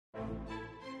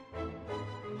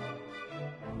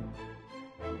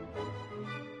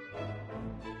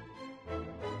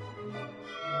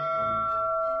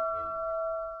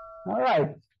All right.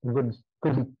 Good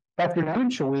afternoon.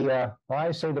 Shall we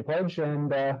rise, say the pledge,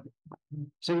 and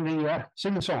sing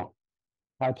the song?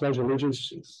 I pledge allegiance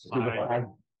to the flag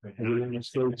of the United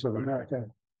States of America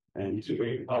and to the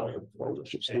republic for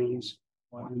which it stands,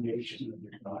 one nation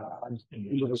under God,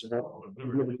 indivisible, with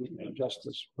liberty and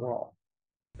justice for all.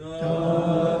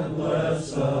 God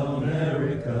bless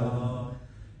America,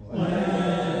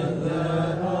 land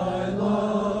that I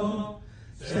love.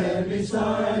 Stand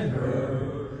beside her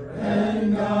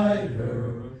and guide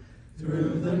her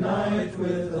through the night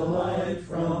with the light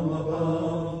from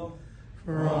above.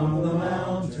 From the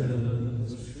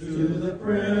mountains to the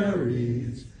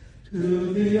prairies,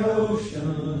 to the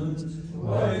oceans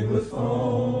white with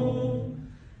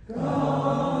foam.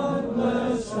 God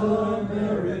bless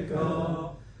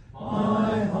America,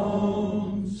 my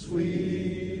home,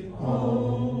 sweet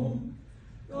home.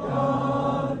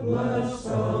 God bless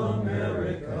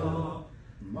America,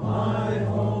 my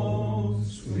home,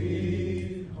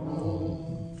 sweet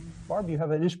home. Barb, you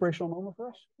have an inspirational moment for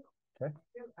us? Okay.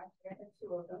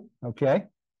 Okay.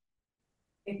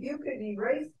 If you could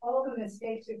erase all the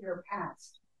mistakes of your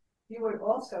past, you would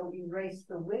also erase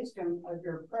the wisdom of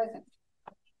your present.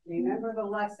 Remember the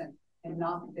lesson and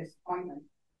not the disappointment.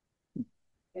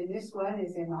 And this one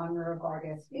is in honor of our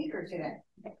guest speaker today.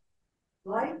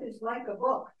 Life is like a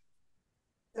book.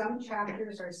 Some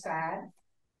chapters are sad,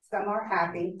 some are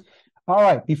happy. All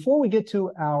right. Before we get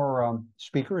to our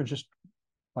speaker, just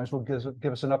might as well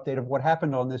give us an update of what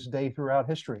happened on this day throughout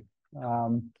history.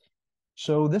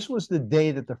 So this was the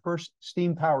day that the first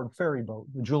steam-powered ferry boat,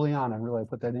 the Juliana, and really I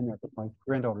put that in there, but my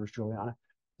granddaughter is Juliana,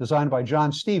 designed by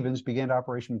John Stevens, began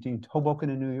operation between Hoboken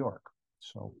and New York.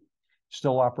 So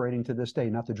still operating to this day,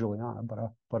 not the Juliana,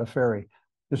 but a ferry.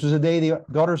 This was the day the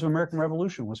Daughters of American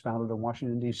Revolution was founded in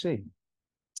Washington, D.C.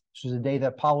 This was the day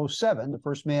that Apollo 7, the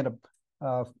first manned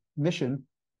mission,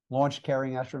 launched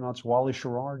carrying astronauts Wally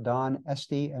Schirra, Don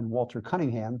Esty, and Walter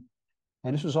Cunningham.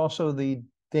 And this was also the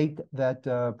date that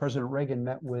President Reagan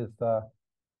met with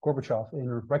Gorbachev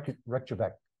in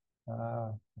Reykjavik,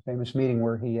 a famous meeting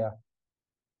where he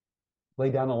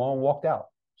laid down the law and walked out.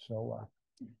 So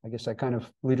I guess that kind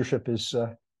of leadership is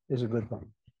a good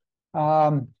thing.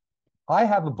 I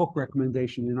have a book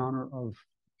recommendation in honor of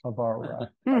our.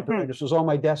 This was on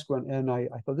my desk and I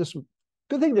thought this was a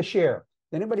good thing to share.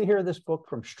 Anybody hear this book,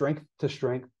 From Strength to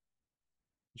Strength?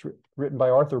 It's written by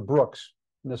Arthur Brooks.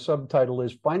 And the subtitle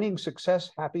is Finding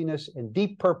Success, Happiness, and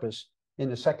Deep Purpose in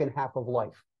the Second Half of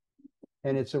Life.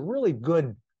 And it's a really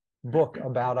good book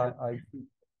about, I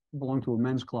belong to a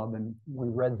men's club, and we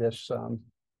read this,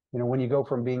 when you go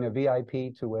from being a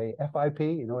VIP to a FIP,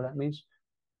 you know what that means?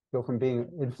 Go from being,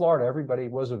 in Florida, everybody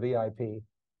was a VIP,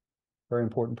 very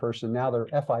important person. Now they're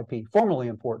FIP, formerly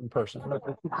important person.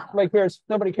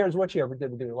 Nobody cares what you ever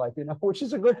did with your life, which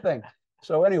is a good thing.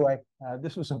 So anyway,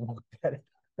 this was a book that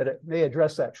it may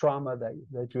address that trauma that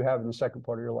you have in the second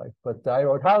part of your life. But I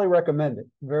would highly recommend it.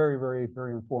 Very, very,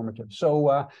 very informative.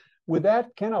 So with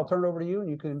that, Ken, I'll turn it over to you and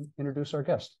you can introduce our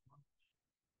guest.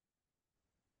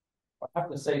 I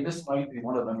have to say, this might be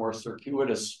one of the more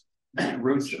circuitous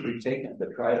routes that we've taken to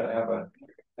try to have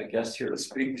a guest here to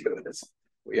speak to us.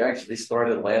 We actually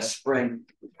started last spring,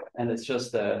 and it's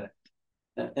just an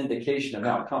indication of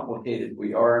how complicated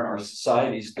we are in our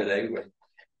societies today with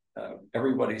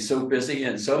everybody's so busy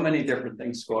and so many different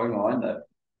things going on that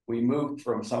we moved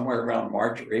from somewhere around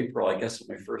March or April, I guess,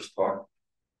 when we first talked,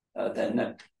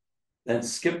 then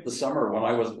skipped the summer when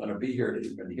I wasn't going to be here to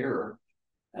even hear her.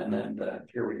 And then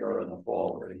here we are in the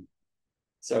fall already.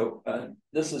 So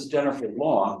this is Jennifer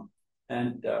Long,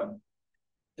 and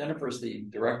Jennifer's the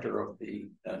director of the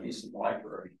Easton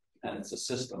Library, and it's a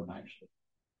system, actually.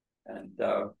 And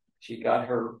she got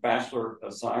her Bachelor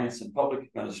of Science in Public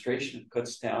Administration at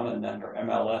Kutztown, and then her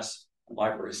MLS in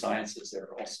Library Sciences there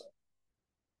also.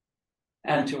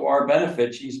 And to our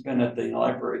benefit, she's been at the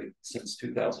library since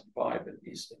 2005 at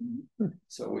Easton.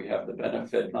 So we have the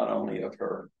benefit not only of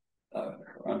her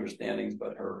understandings,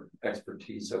 but her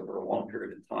expertise over a long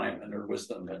period of time and her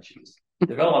wisdom that she's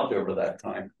developed over that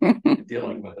time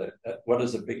dealing with what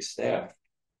is a big staff.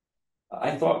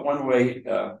 I thought one way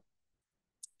to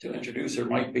introduce her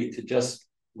might be to just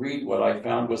read what I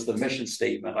found was the mission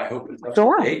statement. I hope it's up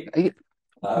to date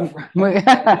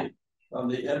from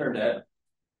the internet.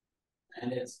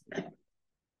 And it's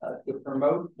to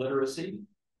promote literacy,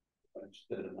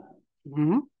 interested in that.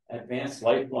 Advance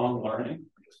lifelong learning,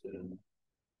 interested in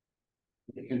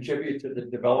that. To contribute to the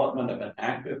development of an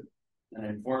active and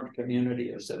informed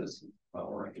community of citizens, well,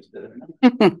 we're interested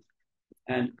in that.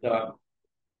 And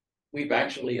we've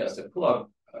actually, as a club,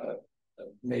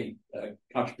 made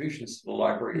contributions to the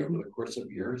library over the course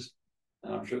of years.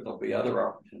 and I'm sure there'll be other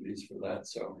opportunities for that.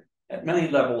 So at many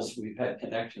levels, we've had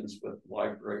connections with the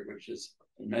library, which is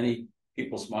in many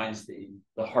people's minds the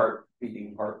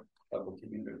beating heart of the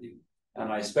community.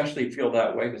 And I especially feel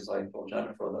that way because I told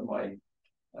Jennifer that my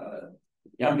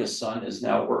youngest son is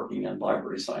now working in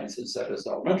library sciences at his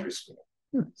elementary school.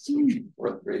 So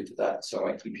fourth grade to that. So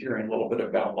I keep hearing a little bit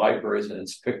about libraries, and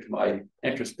it's piqued my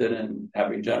interest in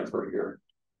having Jennifer here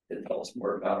to tell us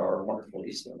more about our wonderful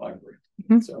Easton Library.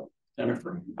 So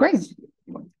Jennifer. Great.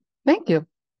 Thank you.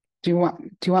 Do you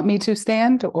want me to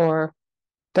stand, or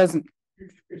doesn't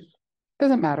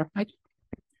matter?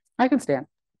 I can stand.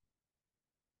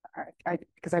 All right,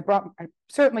 because I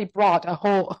certainly brought a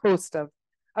whole host of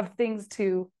things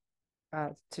to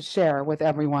share with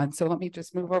everyone. So let me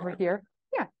just move over here.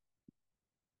 Yeah.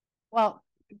 Well,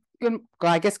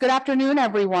 I guess good afternoon,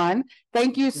 everyone.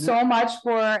 Thank you so much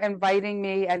for inviting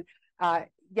me. And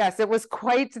yes, it was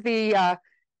quite the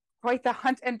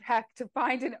hunt and peck to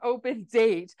find an open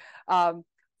date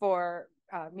for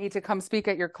me to come speak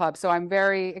at your club. So I'm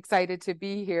very excited to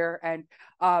be here. And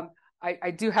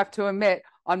I do have to admit,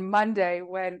 on Monday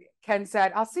when Ken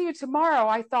said, "I'll see you tomorrow,"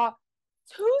 I thought,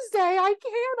 Tuesday, I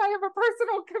can't, I have a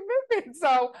personal commitment.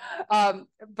 So,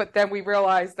 but then we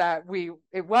realized that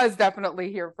it was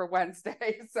definitely here for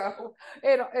Wednesday. So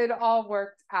it all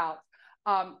worked out.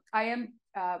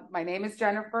 My name is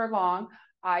Jennifer Long.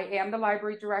 I am the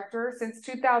library director since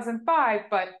 2005,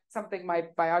 but something my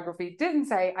biography didn't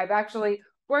say, I've actually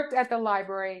worked at the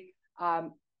library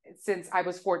since I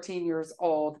was 14 years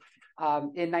old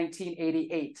in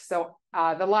 1988. So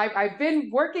I've been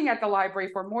working at the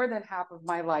library for more than half of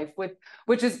my life,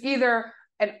 which is either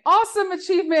an awesome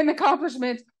achievement,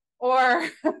 accomplishment, or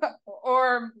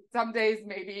some days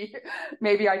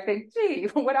maybe I think, gee,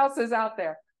 what else is out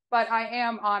there? But I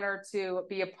am honored to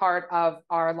be a part of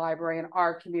our library and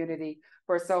our community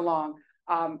for so long.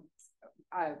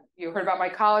 You heard about my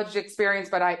college experience,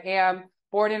 but I am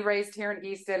born and raised here in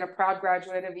Easton, a proud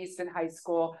graduate of Easton High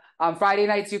School. Friday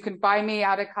nights, you can find me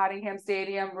out at Cottingham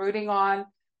Stadium rooting on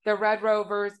the Red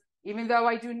Rovers, even though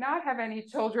I do not have any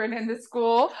children in the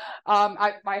school.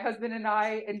 My husband and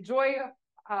I enjoy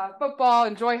football,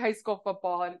 enjoy high school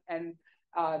football, and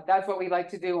that's what we like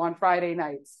to do on Friday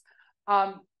nights.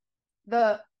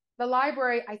 The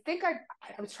library, I think I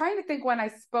was trying to think when I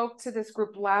spoke to this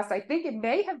group last, I think it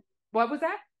may have, what was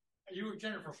that? You were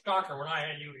Jennifer Stalker when I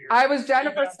had you here. I was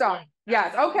Jennifer Stalker.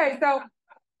 Yes. Okay. So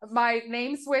my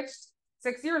name switched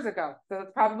 6 years ago. So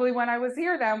it's probably when I was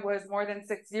here then was more than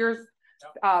 6 years,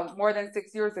 more than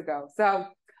 6 years ago. So,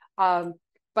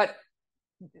 but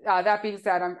that being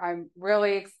said, I'm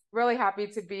really, really happy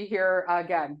to be here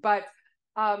again. But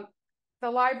the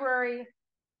library,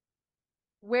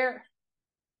 where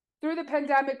through the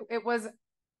pandemic, it was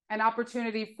an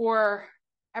opportunity for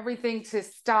everything to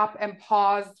stop and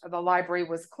pause. The library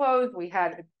was closed. We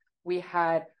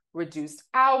had reduced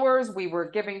hours. We were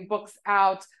giving books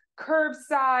out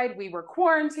curbside. We were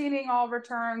quarantining all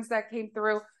returns that came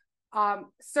through.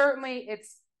 Certainly,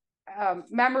 it's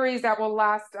memories that will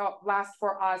last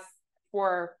for us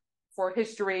for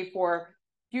history, for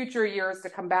future years to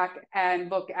come back and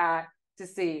look at to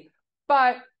see.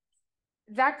 But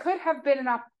that could have been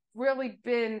really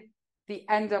been the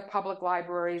end of public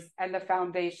libraries and the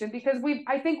foundation, because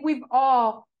I think we've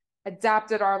all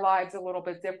adapted our lives a little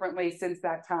bit differently since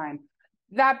that time.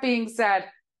 That being said,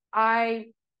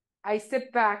 I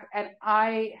sit back and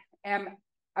I am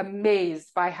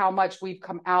amazed by how much we've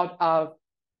come out of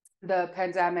the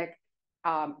pandemic,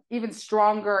 even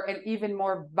stronger and even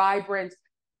more vibrant,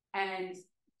 and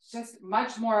just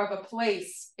much more of a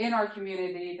place in our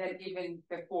community than even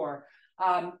before.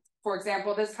 For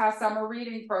example, this past summer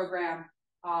reading program,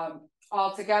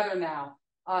 all together now.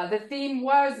 The theme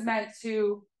was meant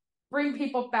to bring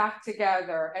people back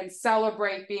together and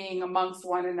celebrate being amongst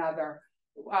one another.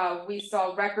 We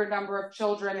saw a record number of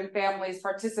children and families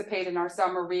participate in our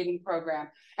summer reading program.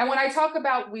 And when I talk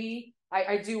about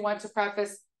I do want to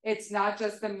preface, it's not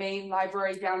just the main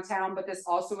library downtown, but this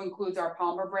also includes our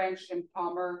Palmer branch in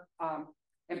Palmer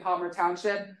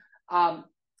Township.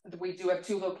 We do have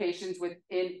 2 locations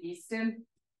within Easton,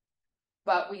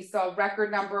 but we saw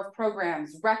record number of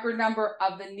programs, record number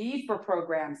of the need for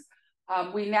programs.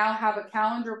 We now have a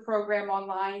calendar program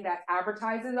online that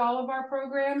advertises all of our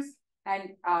programs,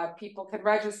 and people can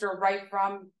register right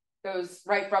from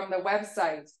the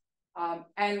website.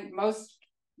 And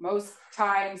most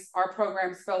times our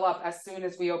programs fill up as soon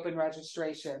as we open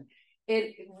registration.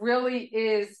 It really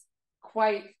is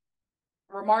quite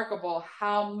remarkable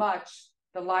how much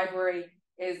the library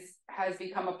has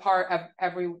become a part of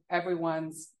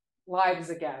everyone's lives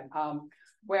again,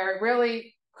 where it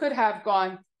really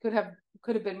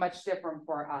could have been much different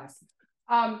for us.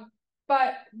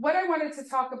 But what I wanted to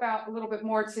talk about a little bit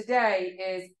more today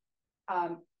is,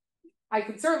 I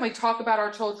can certainly talk about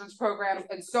our children's programs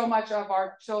and so much of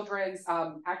our children's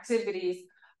activities,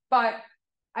 but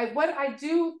what I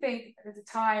do think at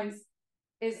times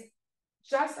is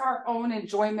just our own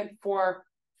enjoyment for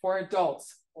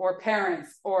adults or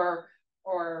parents or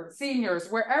seniors,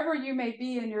 wherever you may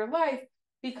be in your life,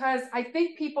 because I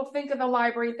think people think of the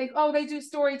library and think, oh, they do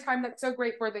story time, that's so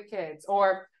great for the kids,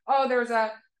 or oh, there's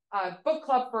a book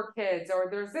club for kids, or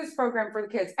there's this program for the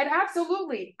kids. And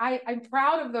absolutely, I'm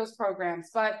proud of those programs,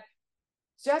 but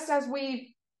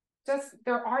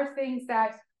there are things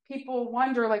that people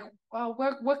wonder, like, well,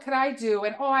 what could I do?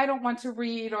 And, oh, I don't want to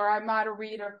read, or I'm not a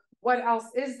reader. What else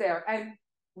is there? And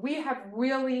we have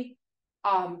really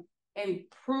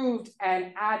improved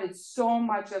and added so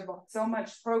much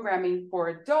programming for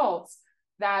adults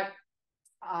that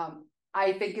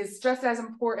I think is just as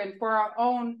important for our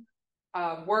own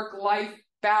work-life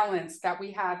balance that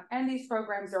we have. And these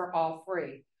programs are all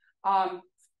free.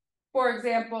 For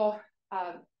example,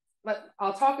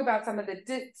 I'll talk about some of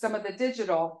the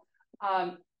digital.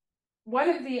 One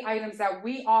of the items that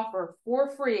we offer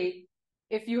for free,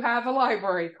 if you have a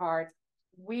library card,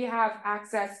 we have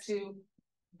access to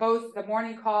both the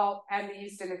Morning Call and the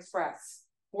Easton Express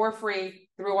for free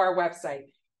through our website.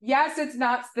 Yes, it's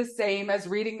not the same as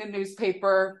reading the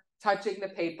newspaper, touching the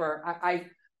paper. I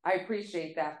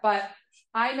appreciate that. But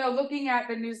I know, looking at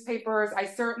the newspapers, I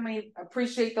certainly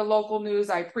appreciate the local news.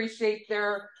 I appreciate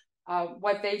their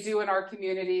what they do in our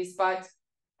communities, but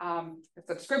the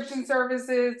subscription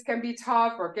services can be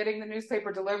tough, or getting the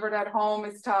newspaper delivered at home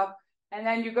is tough. And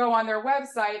then you go on their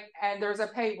website and there's a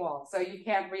paywall, so you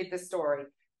can't read the story.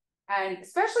 And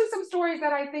especially some stories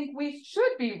that I think we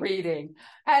should be reading.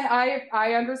 And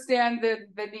I understand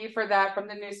the need for that from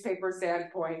the newspaper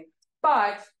standpoint.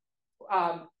 But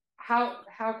how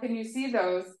can you see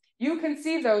those? You can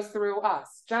see those through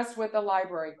us, just with a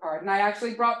library card. And I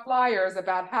actually brought flyers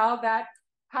about how that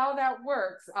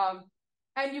works.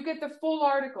 And you get the full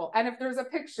article. And if there's a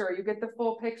picture, you get the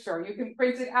full picture. You can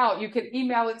print it out. You can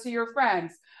email it to your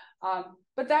friends.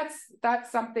 But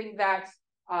that's something that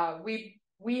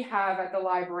we have at the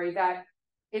library, that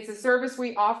it's a service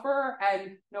we offer.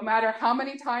 And no matter how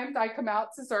many times I come out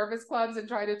to service clubs and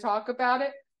try to talk about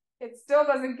it, it still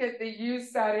doesn't get the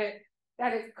use that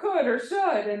it could or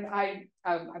should. And I'm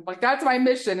like, that's my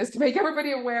mission, is to make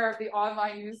everybody aware of the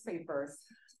online newspapers.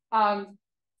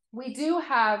 We do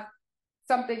have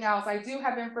something else. I do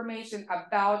have information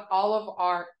about all of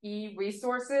our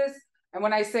e-resources. And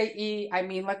when I say e, I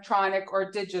mean electronic or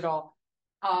digital.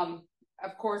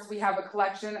 Of course, we have a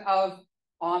collection of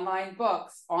online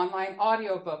books, online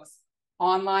audiobooks,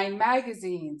 online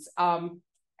magazines.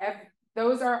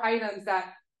 Those are items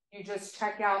that you just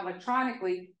check out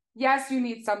electronically. Yes, you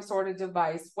need some sort of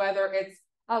device, whether it's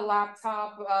a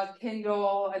laptop, a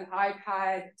Kindle, an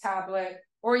iPad, tablet,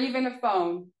 or even a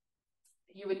phone.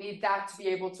 You would need that to be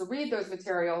able to read those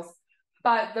materials,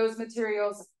 but those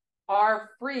materials are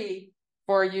free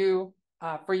for you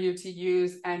to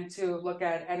use and to look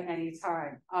at any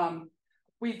time.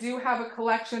 We do have a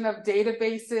collection of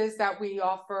databases that we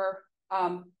offer,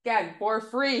 again, for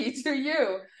free to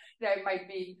you. That might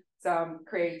be some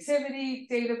creativity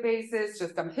databases,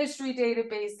 just some history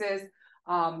databases,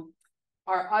 or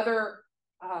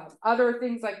other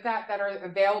things like that are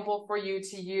available for you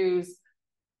to use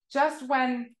just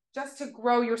to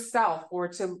grow yourself, or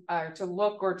to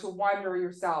look or to wonder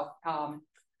yourself.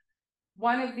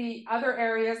 One of the other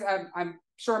areas I'm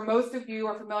sure most of you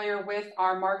are familiar with,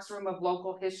 our Mark's Room of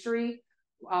Local History,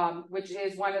 which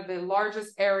is one of the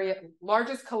largest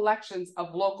collections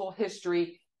of local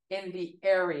history in the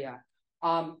area.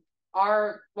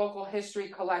 Our local history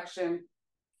collection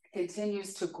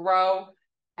continues to grow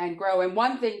and grow. And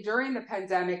one thing during the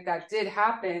pandemic that did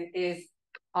happen is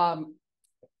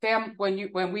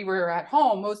when we were at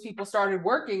home, most people started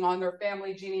working on their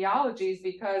family genealogies,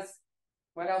 because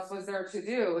what else was there to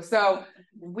do? So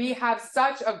we have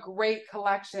such a great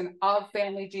collection of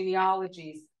family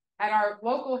genealogies. And our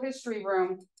local history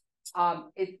room,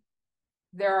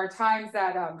 there are times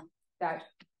that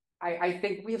I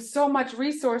think we have so much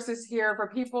resources here for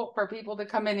people to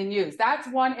come in and use. That's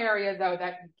one area, though,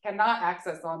 that you cannot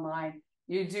access online.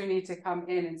 You do need to come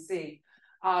in and see.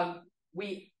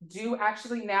 We do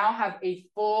actually now have a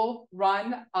full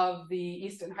run of the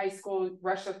Easton High School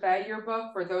Russia Fay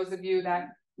yearbook. For those of you that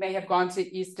may have gone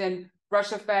to Easton,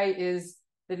 Russia Fay is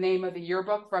the name of the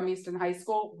yearbook from Easton High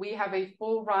School. We have a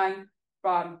full run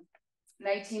from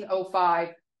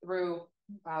 1905 through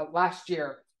last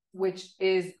year. which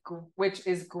is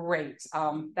great.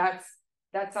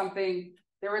 That's something.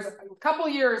 There was a couple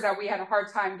years that we had a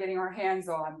hard time getting our hands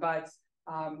on, but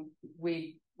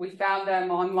we found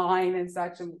them online and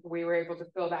such, and we were able to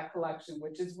fill that collection,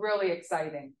 which is really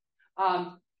exciting.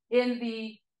 In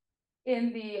the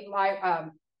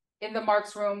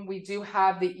Marks room, we do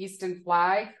have the Easton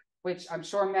flag, which I'm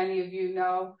sure many of you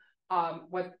know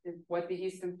what the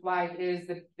Easton flag is.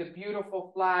 The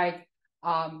beautiful flag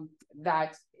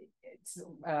that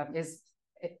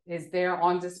is there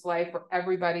on display for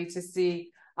everybody to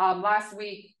see. Last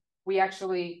week,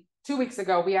 2 weeks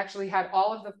ago, we actually had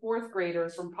all of the fourth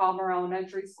graders from Palmer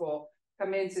Elementary School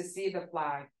come in to see the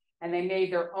flag, and they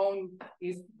made their own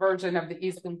version of the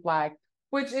Easton flag,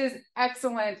 which is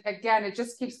excellent. Again, it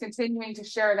just keeps continuing to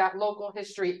share that local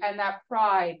history and that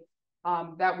pride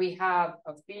that we have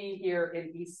of being here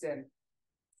in Easton.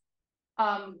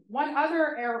 One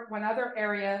other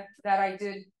area that I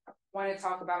did want to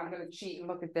talk about, I'm going to cheat and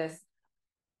look at this.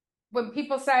 When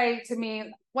people say to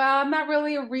me, well, I'm not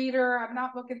really a reader, I'm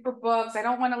not looking for books, I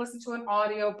don't want to listen to an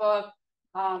audiobook,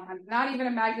 I'm not even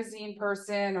a magazine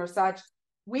person or such,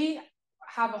 we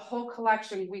have a whole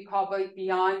collection we call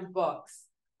Beyond Books.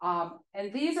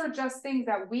 And these are just things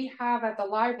that we have at the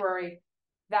library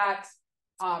that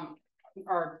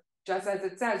are, just as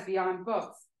it says, Beyond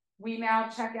Books. We now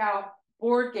check out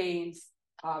board games,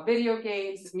 video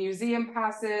games, museum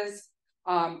passes,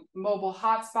 mobile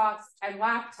hotspots, and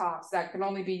laptops that can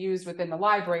only be used within the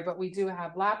library, but we do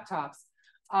have laptops.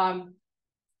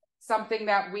 Something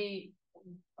that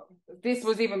this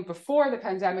was even before the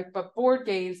pandemic, but board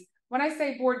games. When I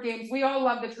say board games, we all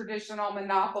love the traditional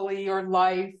Monopoly or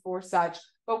Life or such,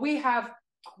 but we have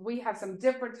some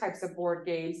different types of board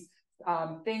games,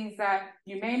 things that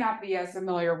you may not be as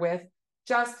familiar with,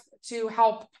 just to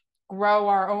help grow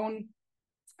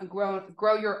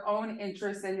your own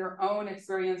interest and your own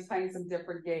experience playing some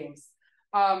different games.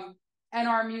 And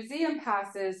our museum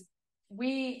passes,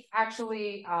 we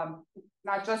actually,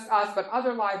 not just us, but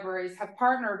other libraries have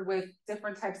partnered with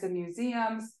different types of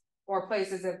museums or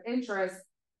places of interest.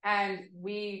 And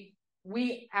we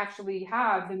actually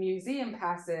have the museum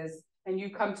passes, and you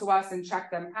come to us and check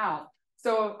them out.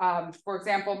 So, for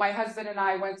example, my husband and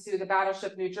I went to the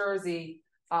Battleship New Jersey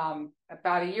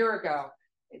about a year ago.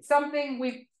 It's something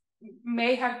we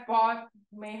may have bought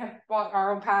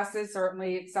our own passes.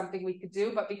 Certainly it's something we could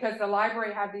do, but because the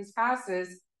library had these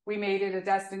passes, we made it a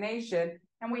destination,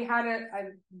 and we had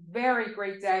a very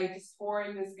great day just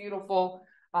touring this beautiful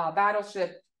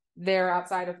battleship there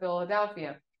outside of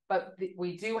Philadelphia. But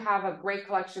we do have a great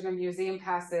collection of museum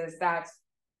passes that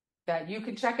you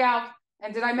can check out.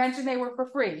 And did I mention they were for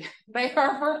free? They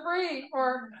are for free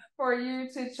for you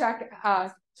to check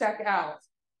out.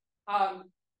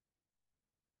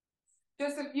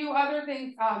 Just a few other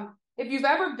things. If you've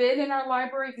ever been in our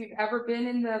library, if you've ever been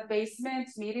in the basement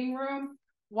meeting room,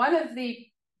 one of the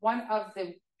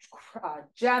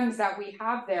gems that we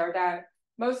have there that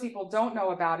most people don't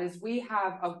know about is we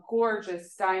have a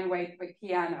gorgeous Steinway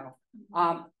piano.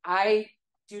 I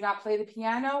do not play the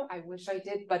piano. I wish I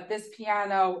did, but this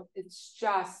piano, it's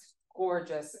just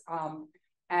gorgeous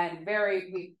and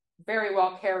very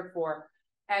well cared for.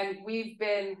 And we've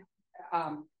been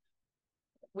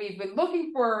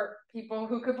looking for people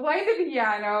who could play the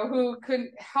piano, who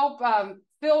could help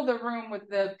fill the room with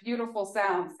the beautiful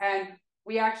sounds. And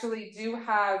we actually do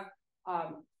have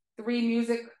three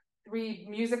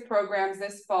music programs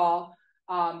this fall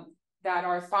that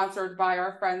are sponsored by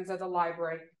our friends at the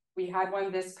library. We had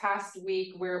one this past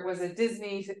week where it was a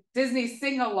Disney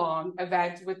sing-along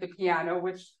event with the piano,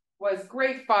 which was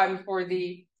great fun for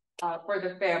the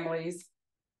families.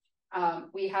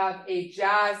 We have a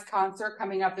jazz concert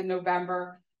coming up in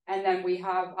November, and then we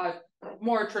have a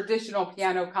more traditional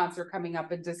piano concert coming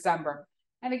up in December.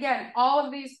 And again, all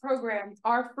of these programs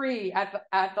are free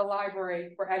at the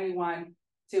library for anyone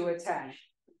to attend.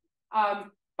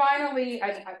 Finally,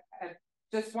 I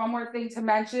just one more thing to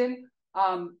mention.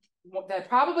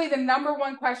 Probably the number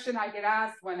one question I get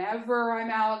asked whenever I'm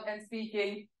out and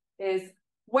speaking is,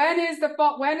 when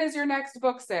is your next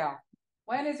book sale?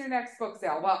 When is your next book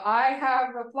sale? Well, I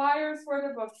have the flyers for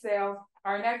the book sale.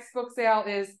 Our next book sale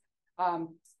is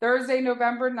Thursday,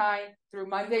 November 9th through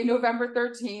Monday, November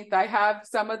 13th. I have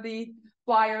some of the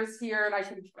flyers here, and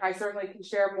I certainly can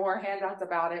share more handouts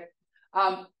about it.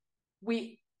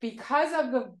 Because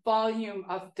of the volume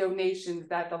of donations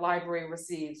that the library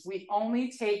receives, we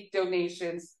only take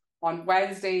donations on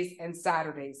Wednesdays and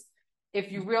Saturdays.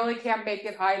 If you really can't make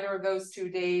it either of those 2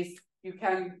 days, we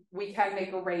can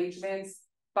make arrangements,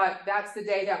 but that's the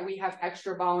day that we have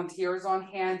extra volunteers on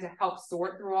hand to help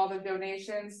sort through all the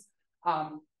donations.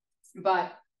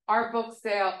 but our book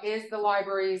sale is the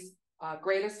library's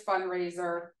greatest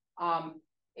fundraiser.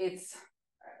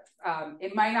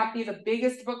 It might not be the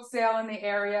biggest book sale in the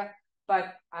area,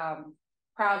 but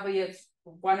proudly it's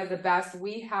one of the best.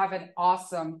 We have an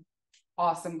awesome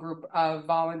group of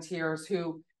volunteers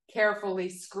who carefully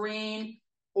screen,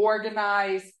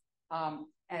 organize,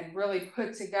 and really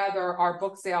put together our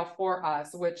book sale for us,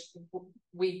 which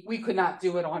we could not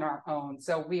do it on our own.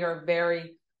 So we are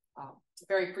very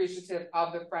appreciative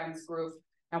of the Friends group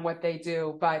and what they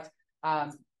do. But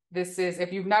this is,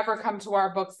 if you've never come to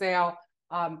our book sale,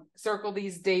 circle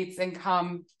these dates and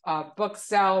come. Book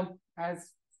sale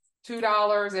as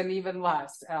 $2 and even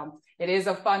less. It is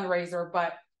a fundraiser,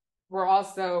 but we're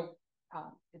also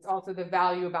it's also the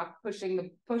value about pushing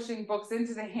books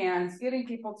into the hands, getting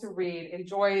people to read,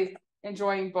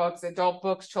 enjoying books, adult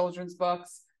books, children's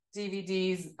books,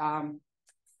 DVDs,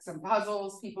 some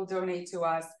puzzles people donate to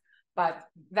us. But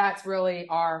that's really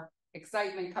our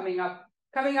excitement coming up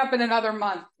in another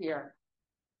month here.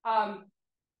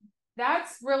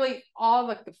 That's really all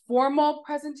like the formal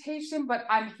presentation, but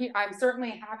I'm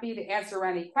certainly happy to answer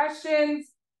any questions.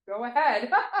 Go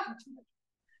ahead.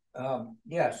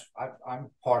 Yes, I'm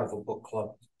part of a book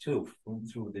club too,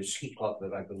 through the ski club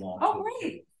that I belong to. Oh,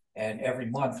 great. And every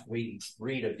month we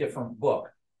read a different book.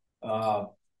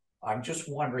 I'm just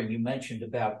wondering, you mentioned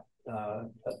about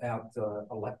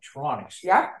electronics.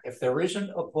 Yeah. If there isn't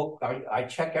a book, I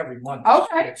check every month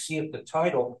Okay. to see if the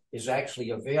title is actually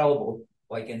available,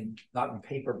 like not in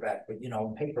paperback, but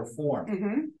in paper form.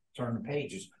 Mm-hmm. Turn the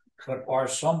pages. But are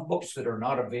some books that are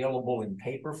not available in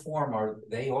paper form, are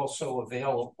they also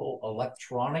available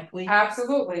electronically?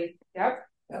 Absolutely. Yep.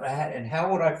 And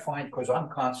how would I find, because I'm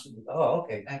constantly,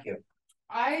 okay, thank you.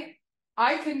 I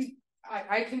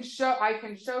can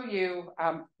show you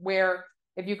where,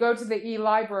 if you go to the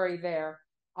e-library there,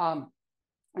 and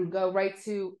go right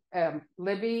to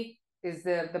Libby is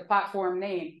the platform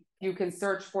name. You can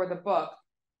search for the book.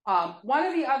 One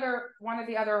of the other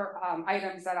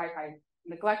items that I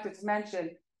neglected to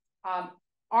mention,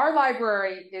 our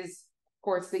library is, of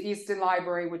course, the Easton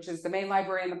Library, which is the main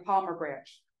library in the Palmer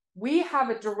branch. We have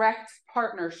a direct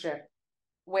partnership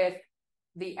with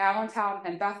the Allentown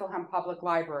and Bethlehem Public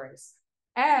Libraries.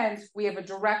 And we have a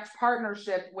direct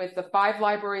partnership with the 5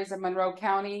 libraries in Monroe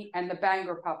County and the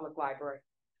Bangor Public Library.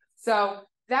 So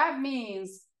that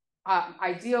means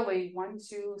ideally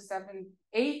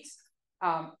 8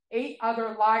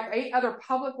 other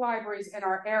public libraries in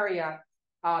our area.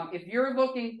 If you're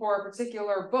looking for a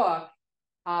particular book,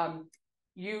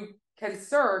 you can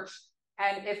search,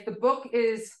 and if the book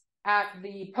is at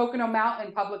the Pocono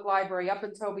Mountain Public Library up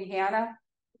in Tobyhanna,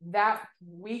 that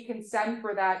we can send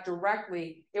for that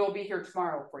directly. It will be here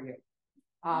tomorrow for you.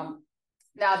 Now,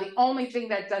 the only thing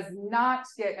that does not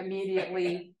get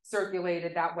immediately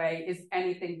circulated that way is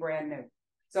anything brand new.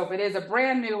 So if it is a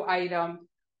brand new item,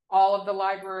 all of the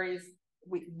libraries,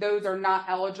 those are not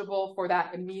eligible for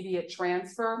that immediate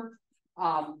transfer.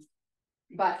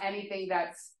 But anything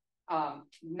that's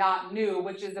not new,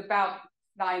 which is about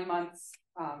 9 months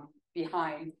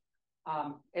behind,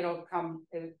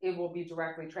 it will be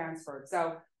directly transferred.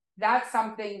 So that's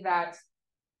something that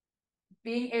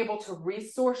being able to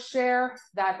resource share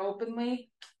that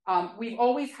openly, we've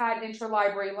always had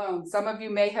interlibrary loans. Some of you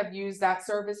may have used that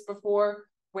service before,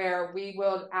 where we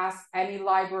will ask any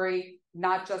library,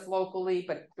 not just locally,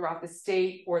 but throughout the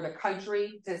state or the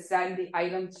country, to send the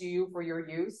item to you for your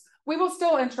use. We will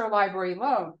still interlibrary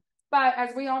loan, but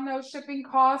as we all know, shipping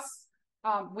costs,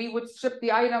 we would ship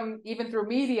the item even through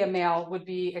media mail would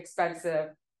be expensive.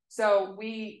 So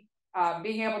we,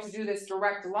 being able to do this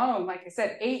direct loan, like I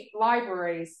said, 8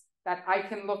 libraries that I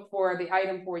can look for the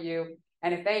item for you.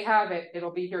 And if they have it,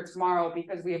 it'll be here tomorrow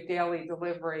because we have daily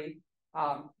delivery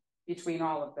between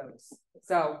all of those.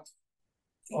 So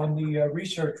On the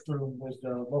research room with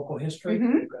the local history,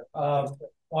 Mhm.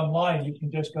 Online, you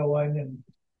can just go in and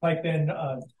type in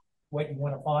what you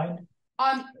want to find.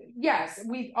 Yes,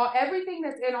 everything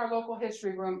that's in our local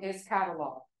history room is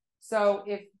cataloged. So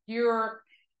if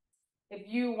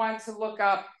you want to look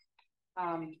up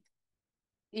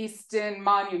Easton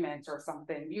Monument or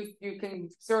something, you can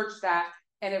search that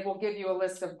and it will give you a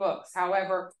list of books.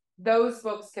 However, those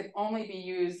books can only be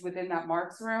used within that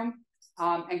Marks room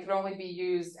and can only be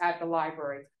used at the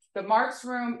library. The Marks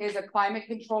room is a climate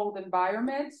controlled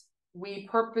environment. We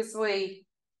purposely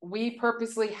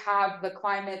have the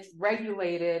climate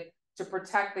regulated to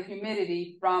protect the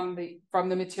humidity from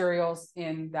the materials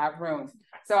in that room.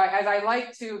 So as I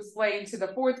like to explain to the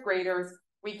 4th graders,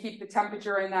 we keep the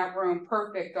temperature in that room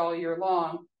perfect all year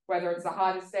long, whether it's the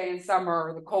hottest day in summer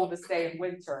or the coldest day in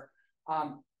winter.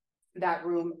 that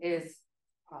room is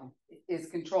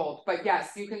controlled. But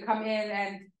yes, you can come in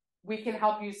and we can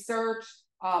help you search.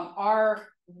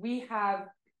 We have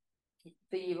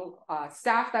the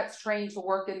staff that's trained to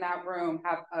work in that room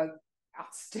have a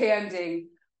outstanding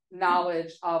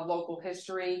knowledge of local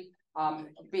history,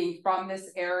 being from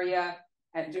this area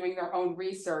and doing their own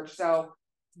research. So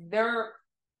they're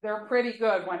pretty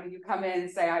good when you come in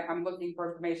and say, I'm looking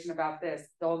for information about this.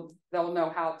 They'll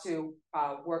know how to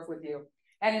work with you.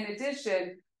 And in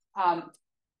addition,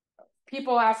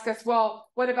 people ask us, well,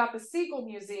 what about the Siegel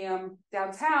Museum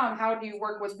downtown? How do you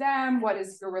work with them? What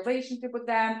is your relationship with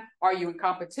them? Are you in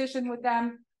competition with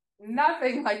them?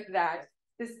 Nothing like that.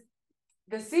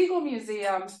 The Siegel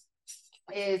Museum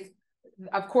is,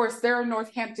 of course, they're a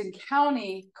Northampton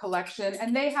County collection,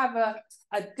 and they have a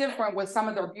different with some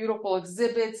of their beautiful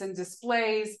exhibits and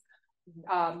displays.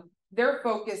 Their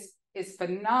focus is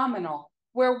phenomenal.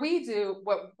 Where we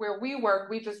work,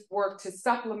 we just work to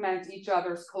supplement each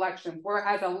other's collections.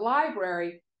 Whereas a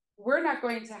library, we're not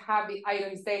going to have the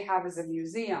items they have as a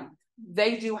museum.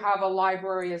 They do have a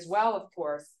library as well, of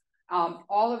course.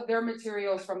 All of their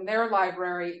materials from their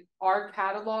library are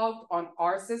cataloged on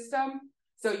our system.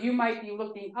 So you might be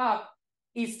looking up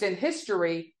Easton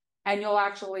history, and you'll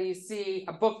actually see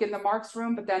a book in the Marks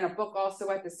room, but then a book also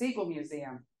at the Siegel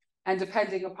Museum. And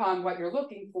depending upon what you're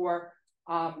looking for,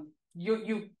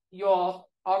 you'll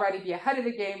already be ahead of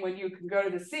the game when you can go to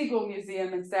the Siegel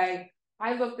Museum and say,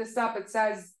 I looked this up, it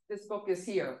says this book is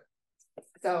here.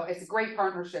 So it's a great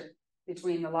partnership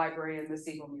between the library and the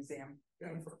Siegel Museum.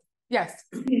 Jennifer. Yes.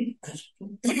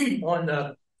 On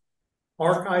the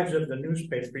archives of the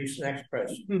newspaper, Easton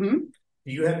Express, do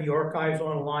you have the archives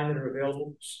online that are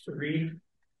available to read?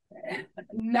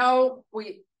 No,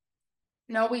 we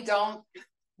don't.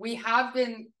 We have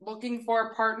been looking for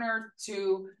a partner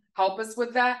to help us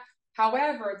with that.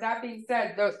 However, that being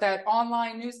said, that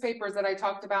online newspapers that I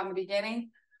talked about in the beginning,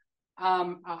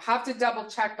 I'll have to double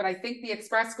check, but I think the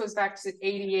Express goes back to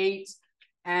 88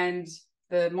 and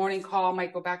the Morning Call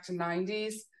might go back to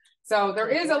 90s. So there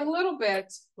is a little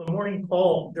bit. The Morning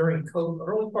Call during COVID,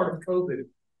 early part of COVID,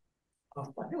 I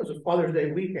think it was a Father's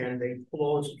Day weekend, they pulled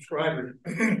all the subscribers.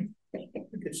 You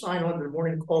could sign on to the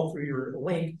Morning Call through your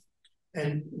link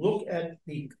and look at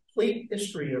the complete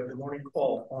history of the Morning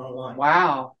Call online.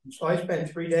 Wow. So I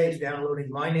spent 3 days downloading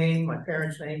my name, my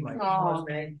parents' name, my in-law's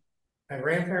name, my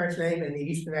grandparents' name, and the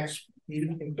Easton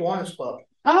Kiwanis Club.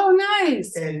 Oh,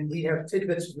 nice. And we have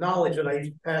tidbits of knowledge that I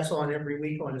used to pass on every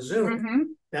week on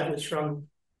Zoom. That was from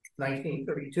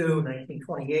 1932,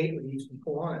 1928 with Easton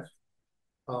Kiwanis.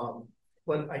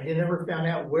 But I never found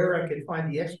out where I could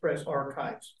find the Express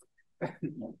archives.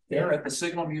 They're at the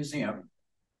Signal Museum.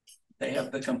 They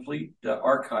have the complete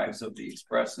archives of the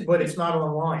Express. But it's not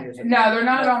online, is it? No, they're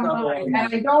not online.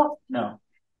 And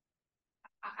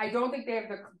I don't think they have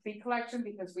the complete collection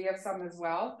because we have some as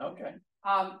well. Okay.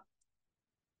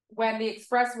 When the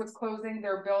Express was closing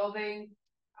their building,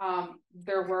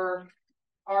 there were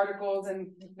articles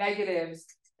and negatives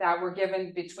that were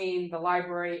given between the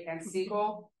library and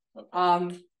Siegel.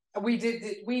 We did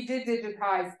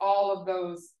digitize all of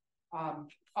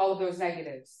those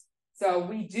negatives. So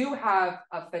we do have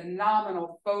a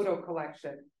phenomenal photo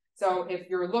collection. So if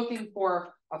you're looking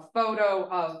for a photo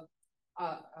of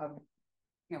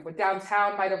what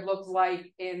downtown might have looked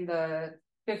like in the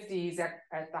 50s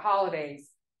at the holidays,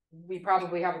 we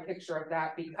probably have a picture of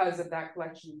that because of that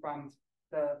collection from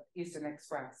the Easton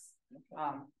Express.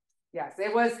 Yes,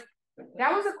 that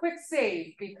was a quick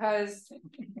save because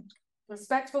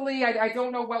respectfully, I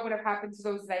don't know what would have happened to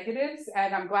those negatives,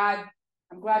 and I'm glad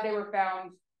they were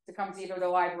found to come to either the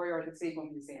library or the Siegel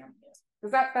Museum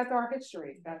because that's our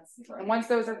history. And once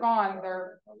those are gone,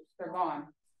 they're gone.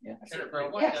 Yeah.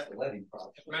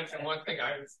 Mention one thing.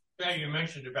 You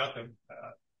mentioned about the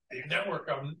network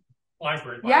of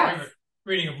libraries. Yes. I'm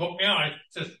reading a book now. It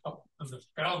says the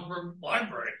Stroudsburg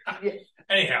Library. Yes.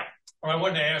 Anyhow, what I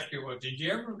wanted to ask you was, did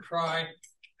you ever try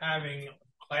having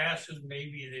classes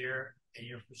maybe there in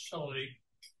your facility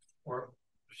for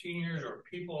seniors or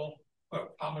people who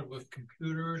have problems with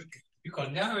computers? Because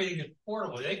now everything is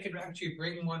portable. They could actually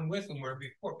bring one with them where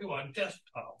before people on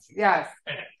desktops. Yes.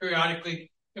 And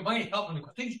periodically, it might help them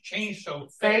because things change so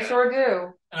fast. They sure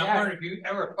do. And I wonder if you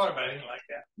ever thought about anything like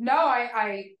that. No,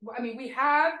 I mean, we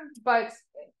have, but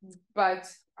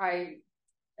I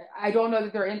don't know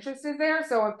that their interest is there.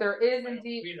 So if there is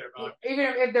indeed, even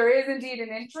if there is indeed an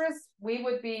interest, we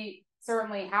would be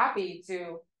certainly happy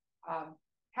to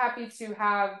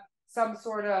have some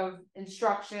sort of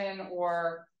instruction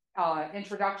or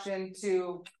introduction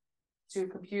to to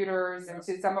computers and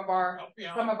to some of our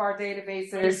Yeah, I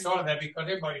databases. just saw that because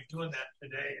everybody's doing that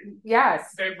today.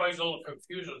 Yes. Everybody's a little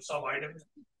confused on some items.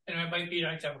 And it might be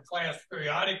nice to have a class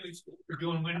periodically. We're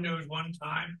doing Windows one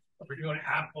time, or we're doing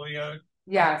Apple the other.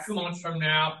 Yes. 2 months from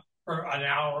now, for an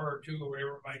hour or two, or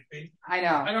whatever it might be. I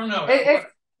know. I don't know.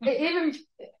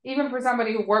 Even for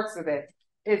somebody who works with it,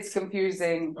 it's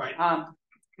confusing. Right. I'm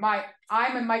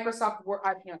a Microsoft Word.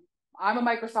 I'm a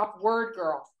Microsoft Word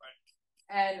girl,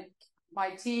 right. And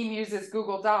my team uses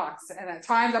Google Docs, and at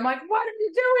times I'm like, "What are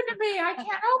you doing to me? I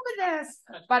can't open this."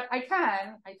 But I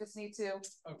can. I just need to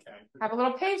have a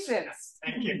little patience.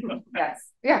 Thank you.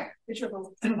 Yes. Yeah.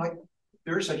 Like,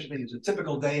 there is such a thing as a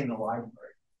typical day in the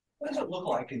library. What does it look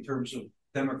like in terms of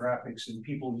demographics and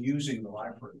people using the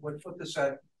library? What does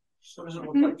it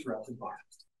look like throughout the month?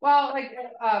 Well,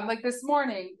 like this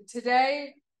morning,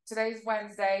 today's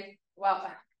Wednesday. Well,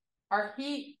 our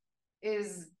heat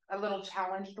is a little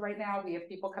challenged right now. We have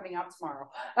people coming out tomorrow.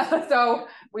 So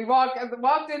we walked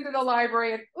into the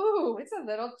library and ooh, it's a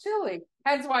little chilly.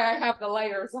 Hence why I have the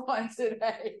layers on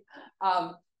today.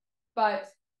 But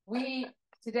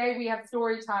today we have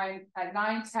story time at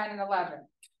 9, 10, and 11.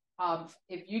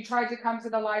 If you tried to come to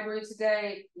the library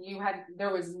today,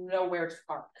 there was nowhere to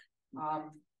park.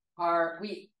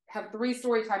 We have 3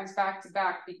 story times back to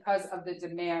back because of the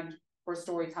demand for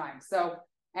story time. So,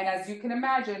 and as you can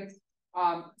imagine,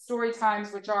 story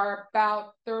times, which are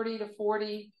about 30 to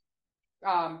 40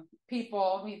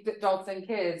 people, adults and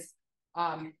kids,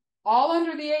 all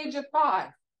under the age of 5.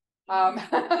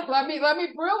 Let me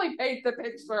really paint the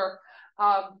picture.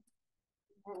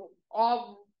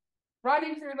 All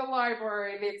running through the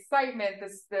library, the excitement,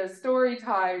 the story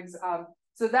times.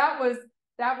 So that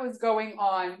was going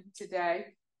on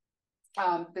today,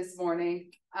 this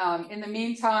morning. In the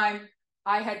meantime,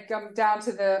 I had come down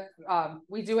to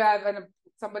we do have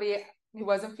somebody who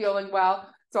wasn't feeling well.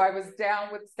 So I was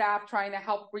down with staff trying to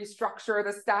help restructure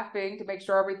the staffing to make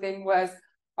sure everything was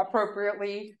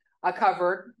appropriately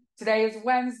covered. Today is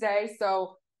Wednesday.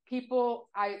 So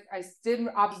I did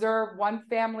observe one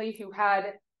family who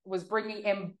was bringing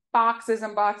in boxes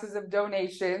and boxes of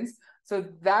donations. So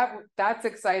that's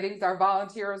exciting. Our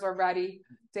volunteers are ready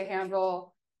to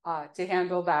handle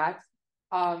that.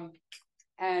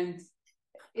 And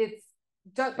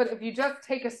but if you just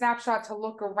take a snapshot to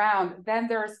look around, then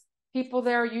there's people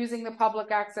there using the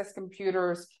public access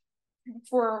computers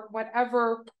for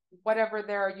whatever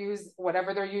they're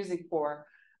using for.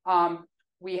 I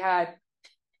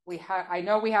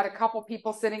know we had a couple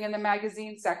people sitting in the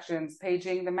magazine sections,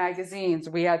 paging the magazines.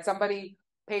 We had somebody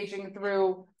paging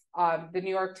through the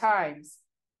New York Times.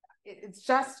 It's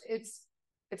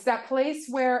that place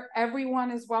where everyone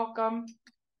is welcome.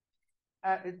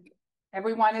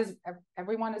 Everyone is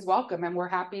welcome, and we're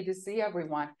happy to see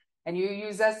everyone. And you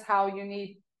use us how you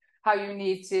need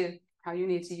to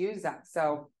use that.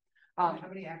 So, how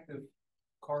many active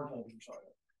card holders are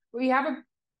there? We have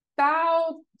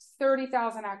about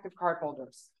 30,000 active card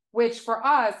holders, which for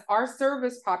us, our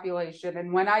service population,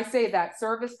 and when I say that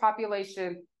service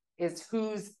population is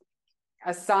who's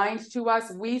assigned to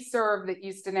us, we serve the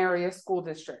Easton Area School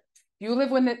District. If you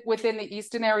live within the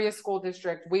Easton Area School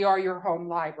District, we are your home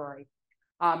library.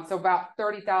 So about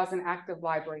 30,000 active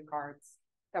library cards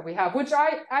that we have, which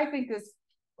I think is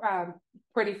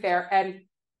pretty fair. And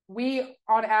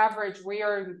on average, we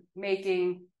are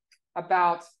making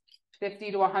about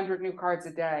 50 to 100 new cards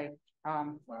a day.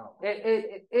 Wow.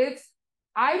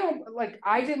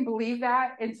 I didn't believe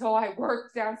that until I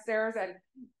worked downstairs and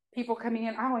people coming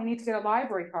in, oh, I need to get a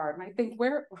library card. And I think,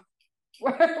 where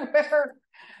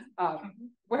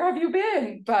have you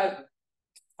been? But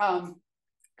go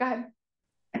ahead.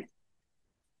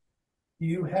 Do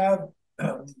you have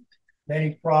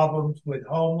many problems with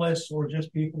homeless or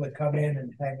just people that come in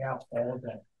and hang out all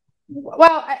day?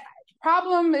 Well,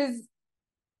 problem is,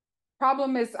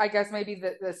 I guess, maybe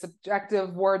the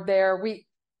subjective word there. We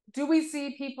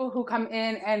see people who come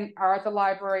in and are at the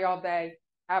library all day?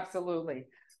 Absolutely.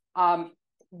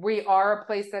 We are a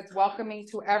place that's welcoming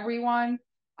to everyone.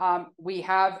 We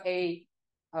have a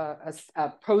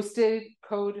posted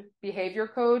behavior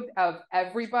code of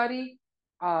everybody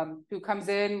who comes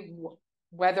in,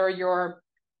 whether you're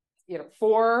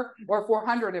 4 or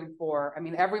 404. I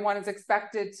mean, everyone is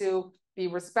expected to be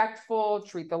respectful,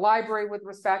 treat the library with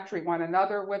respect, treat one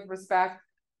another with respect.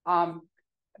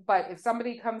 But if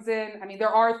somebody comes in, I mean, there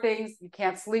are things, you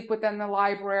can't sleep within the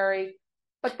library,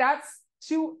 but that's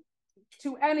to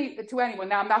anyone.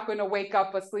 Now, I'm not going to wake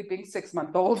up a sleeping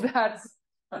 6-month-old.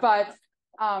 But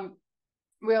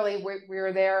really,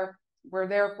 we're there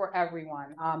for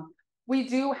everyone.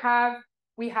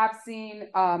 We have seen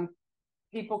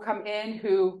people come in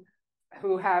who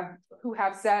have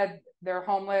said they're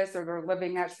homeless or they're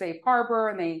living at Safe Harbor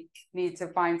and they need to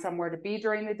find somewhere to be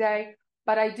during the day.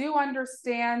 But I do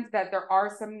understand that there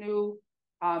are some new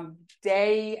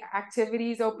day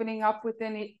activities opening up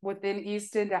within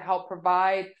Easton to help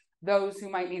provide those who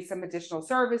might need some additional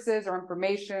services or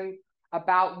information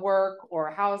about work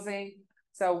or housing.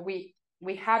 So we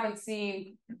haven't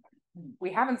seen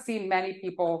many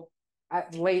people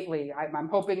lately. I'm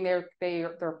hoping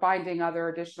they're finding other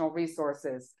additional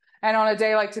resources. And on a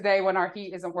day like today, when our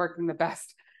heat isn't working the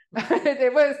best,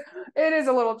 it is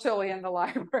a little chilly in the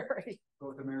library.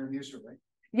 Go to Mary Muser, right?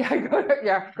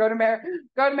 Yeah, go to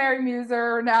Mary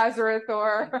Muser, Nazareth,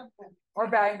 or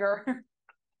Bangor.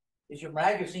 Is your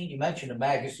magazine? You mentioned a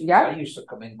magazine. Yeah. I used to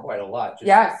come in quite a lot. Just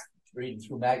Yes. Reading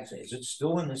through magazines. Is it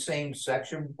still in the same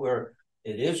section where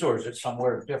it is, or is it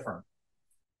somewhere different?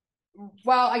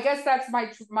 Well, I guess that's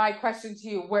my question to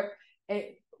you.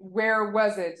 Where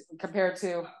was it compared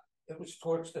to? It was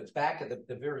towards the back of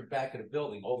the very back of the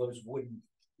building. All those wooden.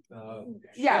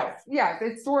 Yes,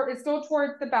 it's still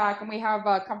towards the back, and we have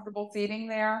comfortable seating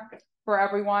there for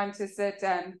everyone to sit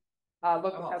and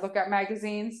look at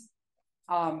magazines.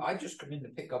 I just come in to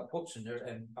pick up books in there,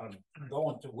 and I'm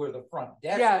going to where the front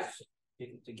desk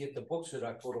is to get the books that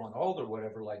I put on hold or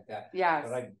whatever like that. Yes.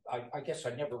 But I guess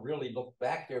I never really looked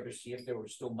back there to see if there were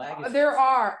still magazines. There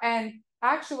are, and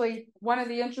actually one of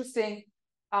the interesting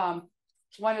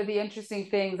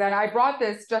things, and I brought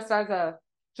this just as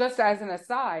an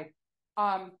aside,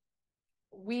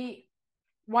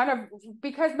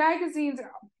 because magazines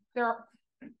they're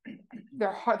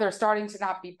starting to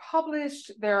not be published.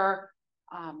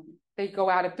 They go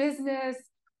out of business.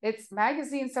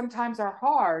 Magazines sometimes are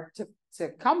hard to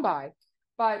come by,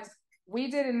 but we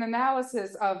did an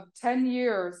analysis of 10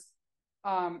 years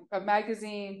of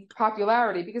magazine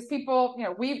popularity, because people,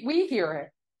 we hear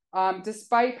it.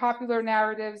 Despite popular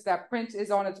narratives that print is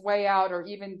on its way out or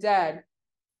even dead,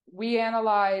 we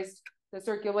analyzed the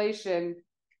circulation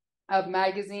of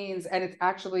magazines, and it's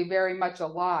actually very much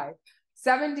alive.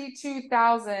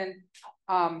 72,000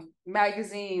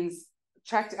 magazines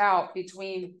checked out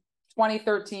between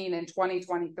 2013 and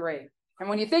 2023. And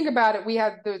when you think about it, we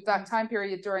had that time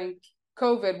period during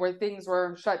COVID where things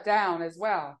were shut down as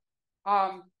well.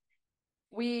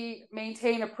 We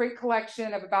maintain a print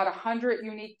collection of about 100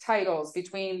 unique titles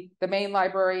between the main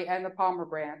library and the Palmer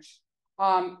branch.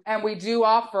 And we do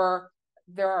offer,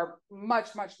 there are much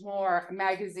more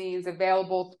magazines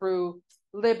available through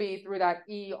Libby, through that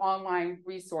online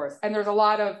resource. And there's a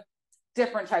lot of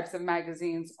different types of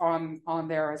magazines on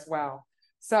there as well.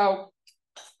 So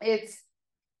it's,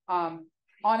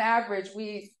 on average,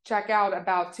 we check out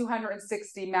about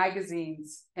 260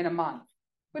 magazines in a month,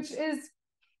 which is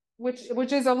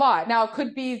a lot. Now, it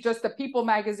could be just the People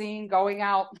magazine going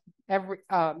out every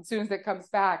as soon as it comes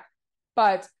back,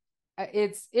 but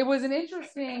it was an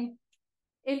interesting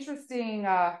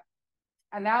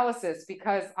analysis,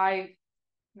 because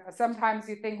sometimes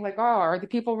you think like, oh, are the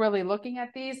people really looking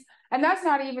at these? And that's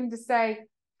not even to say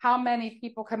how many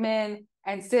people come in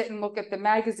and sit and look at the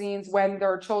magazines when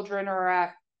their children are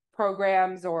at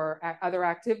programs or at other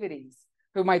activities,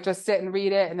 who might just sit and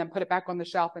read it and then put it back on the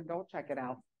shelf and don't check it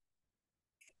out.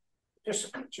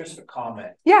 Just a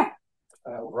comment. Yeah.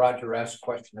 Roger asked a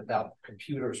question about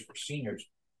computers for seniors.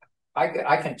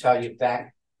 I can tell you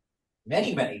back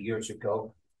many years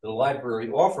ago, the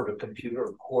library offered a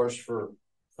computer course for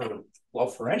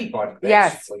anybody, basically.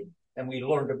 Yes. And we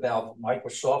learned about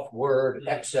Microsoft Word,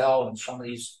 Excel, and some of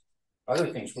these other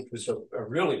things, which was a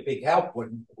really big help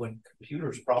when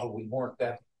computers probably weren't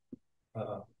that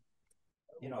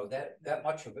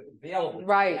much of it available to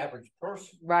the average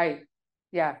person. Right.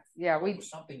 Yeah. It was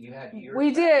something you had years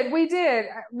We did.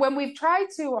 When we've tried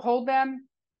to hold them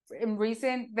in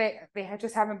recent, they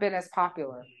just haven't been as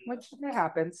popular, which it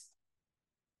happens.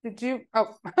 Did you?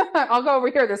 Oh, I'll go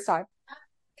over here this time.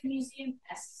 Museum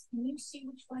tests. Can you see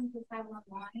which ones we have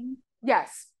online?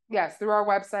 Yes. Through our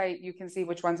website, you can see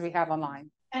which ones we have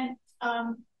online. And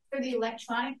for the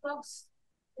electronic books,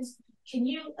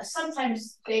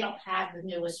 sometimes they don't have the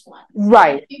newest one.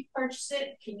 Right. If you purchase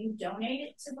it, can you donate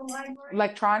it to the library?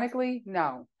 Electronically?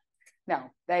 No.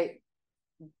 The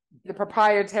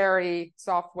proprietary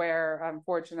software,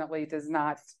 unfortunately, does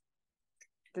not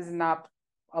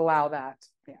allow that.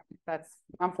 Yeah, that's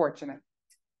unfortunate.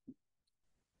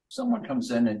 Someone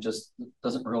comes in and just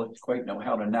doesn't really quite know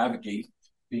how to navigate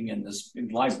being in this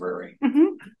big library.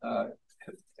 Mm-hmm.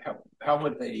 How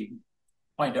would they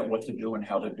find out what to do and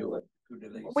how to do it? Who do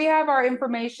they? We have our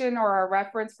information or our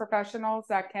reference professionals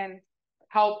that can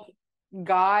help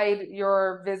guide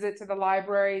your visit to the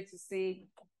library to see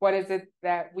What is it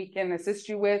that we can assist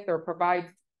you with or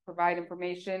provide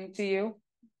information to you?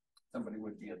 Somebody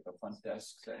would be at the front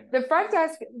desk saying. The front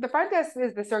desk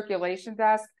is the circulation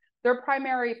desk. Their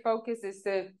primary focus is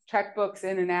to check books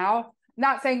in and out.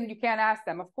 Not saying you can't ask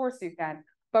them, of course you can,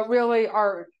 but really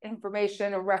our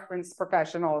information and reference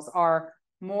professionals are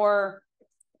more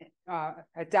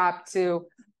adapt to.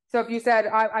 So if you said,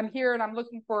 I'm here and I'm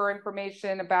looking for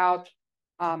information about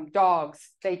dogs,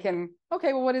 they can,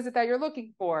 okay, well, what is it that you're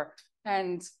looking for?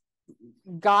 And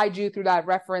guide you through that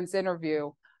reference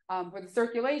interview. For the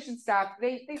circulation staff,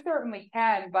 they certainly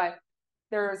can, but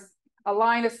there's a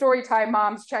line of storytime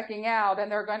moms checking out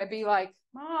and they're going to be like,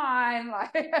 come on.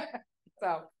 Like,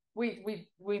 so we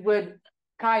would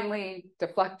kindly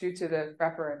deflect you to the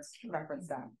reference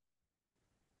staff.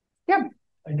 Yeah.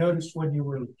 I noticed when you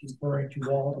were referring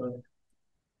to all the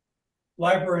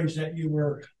libraries that you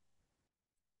were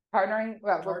partnering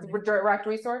with direct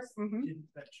resource. Mm-hmm. Didn't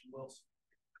mention Wilson.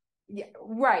 Yeah,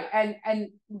 right. And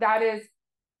that is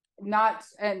not,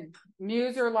 and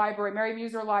Muser Library, Mary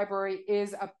Muser Library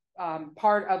is a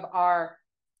part of our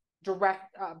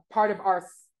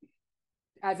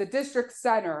as a district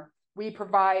center, we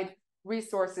provide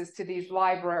resources to these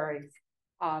libraries.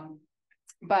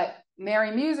 But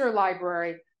Mary Muser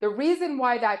Library, the reason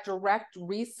why that direct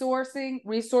resource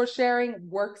sharing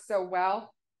works so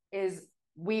well is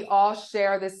we all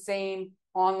share the same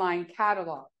online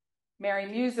catalog. Mary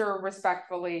Muser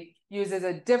respectfully uses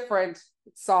a different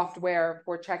software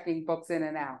for checking books in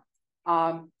and out.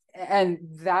 And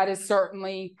that is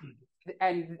certainly,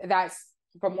 and that's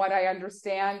from what I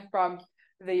understand from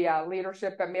the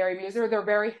leadership at Mary Muser, they're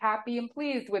very happy and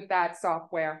pleased with that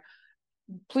software.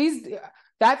 Please,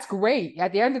 that's great.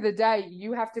 At the end of the day,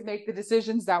 you have to make the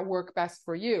decisions that work best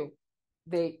for you.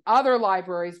 The other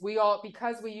libraries,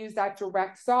 because we use that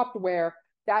direct software,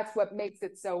 that's what makes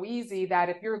it so easy that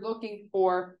if you're looking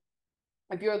for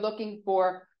a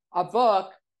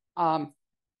book, the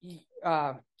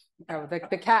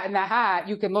Cat in the Hat,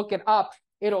 you can look it up.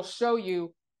 It'll show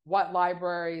you what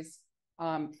libraries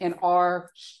in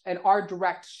our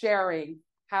direct sharing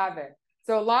have it.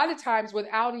 So a lot of times,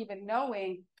 without even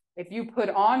knowing, if you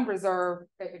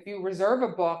reserve a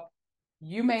book,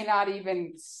 you may not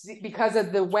even see, because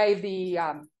of the way the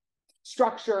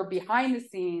structure behind the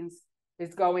scenes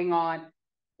is going on,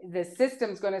 the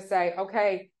system's going to say,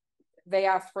 okay, they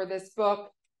asked for this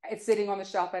book, it's sitting on the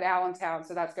shelf at Allentown,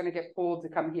 so that's going to get pulled to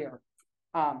come here.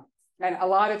 And a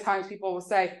lot of times people will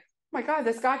say, oh my God,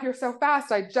 this got here so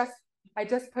fast, I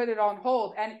just put it on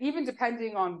hold. And even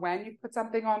depending on when you put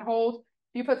something on hold,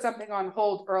 if you put something on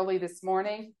hold early this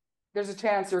morning, there's a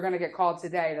chance you're going to get called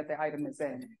today that the item is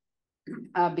in,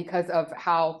 because of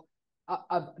how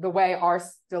the way our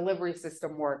delivery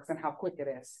system works and how quick it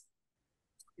is.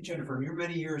 Jennifer, in your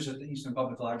many years at the Easton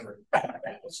Public Library,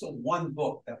 what's the one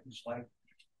book that was like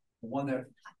the one that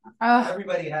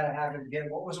everybody had to have it again?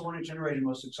 What was the one that generated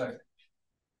most excitement?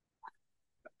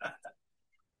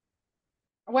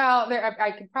 Well,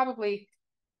 I could probably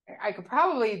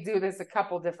do this a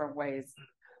couple different ways.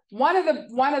 One of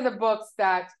the books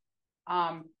that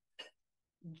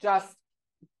just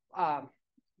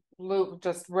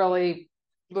really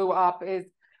blew up is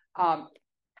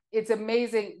it's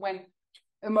amazing when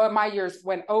in my years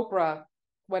when Oprah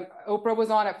was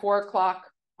on at 4:00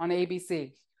 on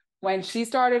ABC, when she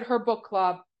started her book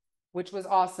club, which was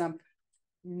awesome.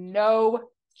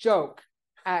 No joke,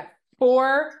 at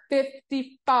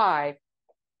 4:55,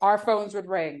 our phones would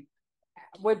ring.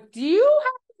 Do you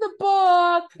have the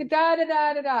book? Da da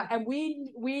da da da. And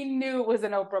we knew it was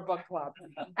an Oprah book club,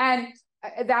 and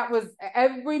that was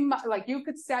every month. Like you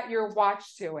could set your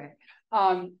watch to it.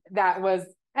 That was,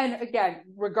 and again,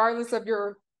 regardless of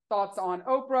your thoughts on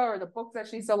Oprah or the books that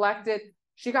she selected,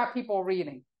 she got people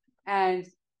reading, and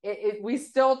we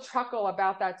still chuckle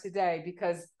about that today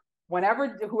because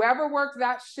whoever worked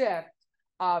that shift,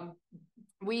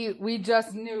 we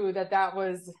just knew that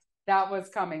was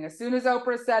coming. As soon as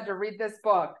Oprah said to read this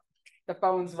book, the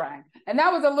phones rang. And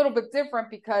that was a little bit different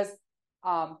because,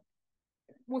 of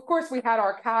course, we had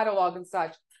our catalog and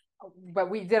such, but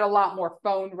we did a lot more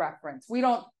phone reference. We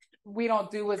don't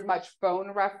do as much phone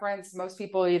reference. Most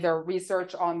people either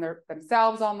research on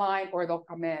themselves online or they'll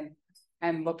come in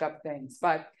and look up things.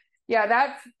 But yeah,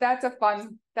 that's a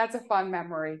fun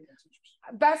memory.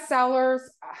 Bestsellers,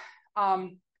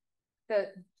 the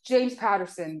James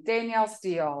Patterson, Danielle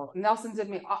Steele, Nelson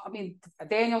Zidmi,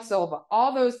 Daniel Silva,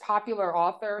 all those popular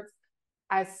authors.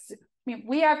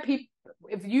 We have people,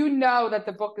 if you know that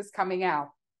the book is coming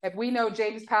out, if we know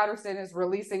James Patterson is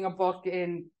releasing a book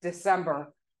in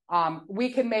December, we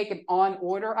can make an on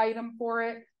order item for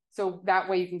it. So that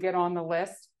way you can get on the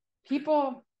list.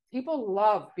 people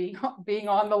love being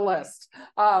on the list.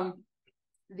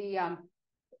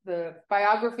 The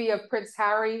biography of Prince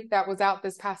Harry that was out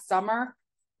this past summer,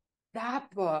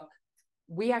 that book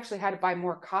we actually had to buy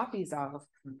more copies of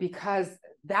because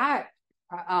that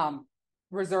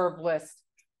reserve list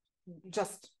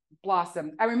just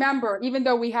blossomed. I remember, even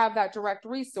though we have that direct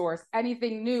resource,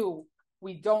 anything new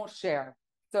we don't share.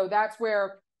 So that's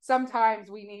where sometimes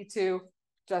we need to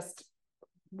just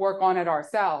work on it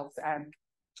ourselves,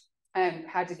 and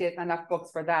had to get enough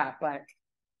books for that. But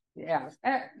yeah,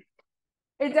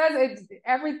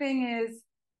 everything is,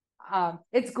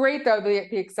 it's great though,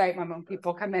 the excitement when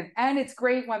people come in, and it's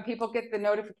great when people get the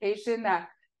notification that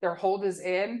their hold is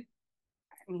in.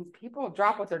 I mean, people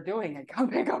drop what they're doing and come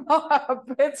pick them up.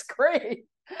 It's great.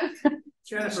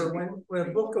 Jennifer, when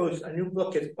a new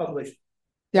book gets published,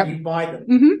 yep, you buy them.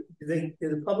 Mm-hmm. Do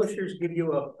the publishers give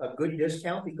you a good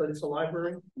discount because it's a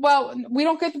library? Well, we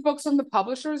don't get the books from the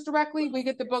publishers directly. We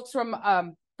get the books from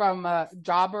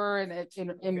Jobber and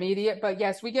Immediate, but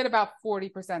yes, we get about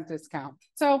 40% discount.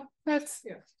 So that's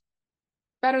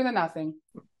better than nothing.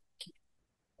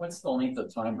 What's the length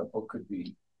of time the book could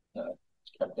be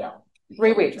kept out?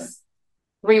 3 weeks.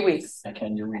 3 weeks. And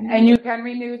can you renew? And you can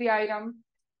renew the item.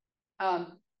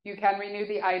 You can renew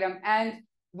the item, and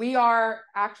we are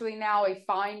actually now a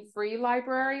fine-free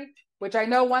library, which I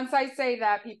know once I say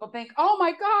that, people think, oh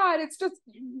my God, it's just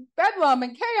bedlam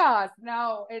and chaos.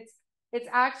 No, it's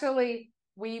actually,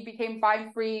 we became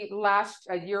fine-free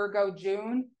a year ago,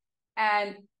 June.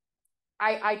 And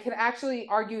I can actually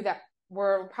argue that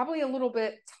we're probably a little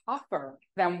bit tougher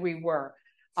than we were.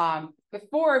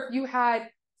 Before, if you had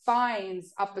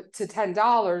fines up to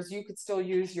 $10, you could still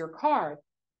use your card.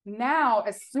 Now,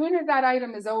 as soon as that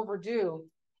item is overdue,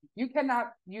 you cannot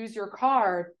use your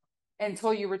card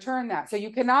until you return that. So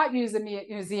you cannot use the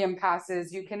museum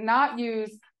passes. You cannot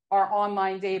use our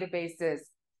online databases.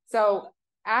 So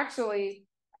actually,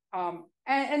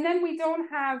 and then we don't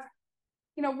have,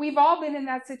 we've all been in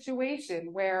that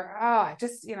situation where, I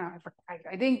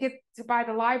didn't get to buy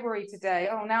the library today.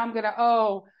 Oh, now I'm going to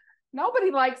owe.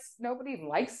 Nobody likes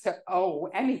to owe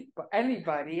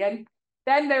anybody. And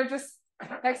then they're just,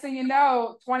 next thing you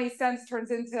know, 20 cents turns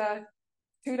into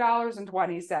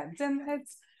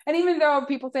 $2.20. And even though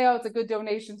people say, oh, it's a good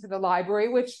donation to the library,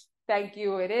 which thank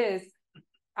you, it is,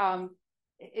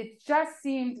 it just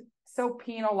seemed so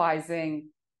penalizing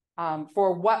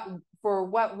for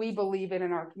what we believe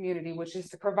in our community, which is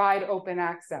to provide open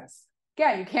access.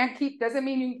 Again, doesn't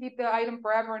mean you can keep the item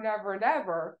forever and ever and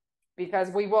ever, because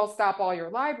we will stop all your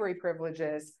library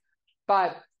privileges.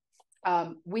 But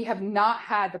we have not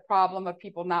had the problem of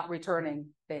people not returning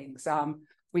things.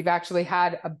 We've actually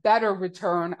had a better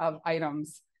return of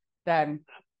items than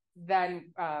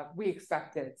we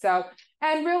expected. So,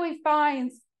 and really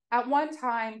fines at one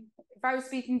time, if I was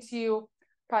speaking to you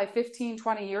probably 15,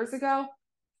 20 years ago,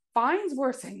 fines were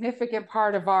a significant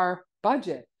part of our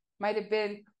budget. Might have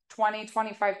been 20,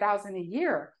 25,000 a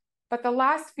year. But the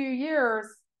last few years,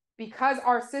 because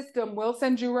our system will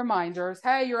send you reminders,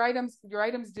 hey, your items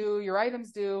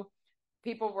due,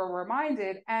 people were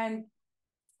reminded, and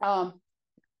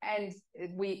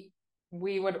we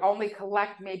would only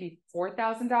collect maybe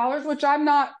 $4,000, which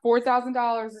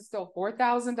 $4,000 is still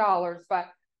 $4,000, but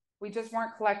we just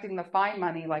weren't collecting the fine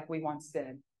money like we once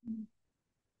did.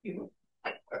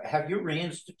 Have you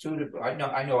reinstituted? I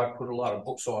know I put a lot of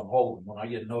books on hold when I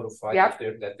get notified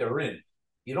that they're in.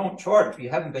 You don't charge. You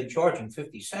haven't been charging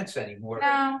 50 cents anymore.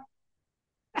 No.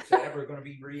 Is that ever going to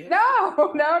be reinstated?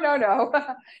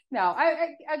 No.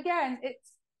 Again,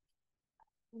 it's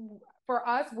for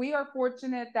us. We are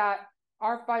fortunate that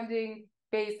our funding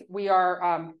base. We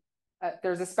are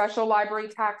there's a special library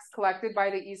tax collected by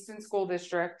the Easton School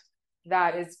District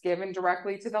that is given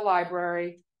directly to the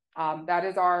library. That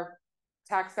is our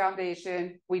tax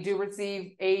foundation. We do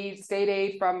receive state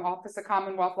aid from Office of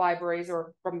Commonwealth Libraries,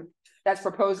 or that's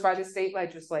proposed by the state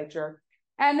legislature.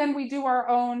 And then we do our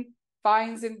own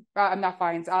fines and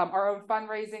our own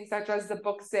fundraising, such as the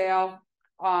book sale.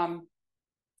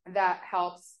 That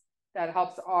helps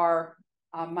our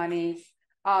money.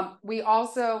 We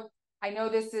also, I know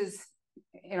this is,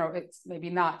 it's maybe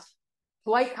not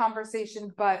polite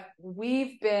conversation, but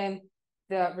we've been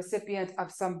the recipient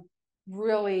of some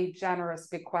really generous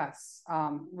bequests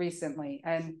recently.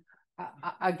 And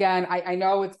again, I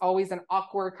know it's always an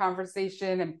awkward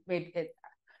conversation, and maybe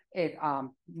an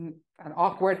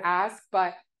awkward ask,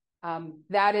 but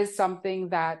that is something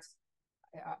that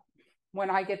when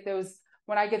I get those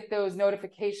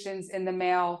notifications in the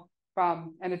mail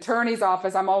from an attorney's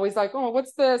office, I'm always like, oh,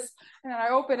 what's this? And I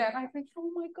open it and I think,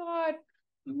 oh my God,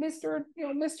 Mr.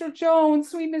 Jones,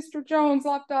 sweet Mr. Jones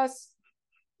left us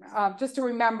just to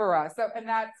remember us. So, and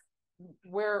that's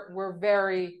we're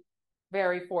very,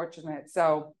 very fortunate.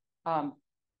 So,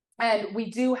 and we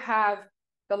do have,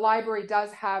 the library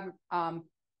does have a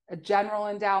general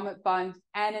endowment fund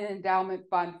and an endowment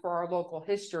fund for our local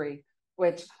history,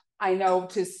 which I know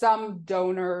to some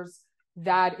donors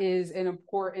that is an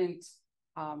important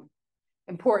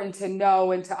to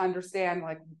know and to understand,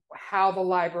 like how the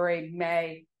library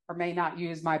may or may not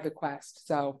use my bequest.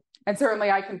 So, and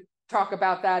certainly I can talk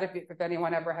about that if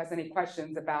anyone ever has any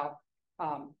questions about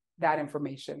that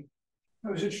information.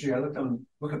 It was interesting. I looked on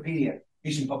Wikipedia,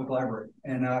 Easton Public Library,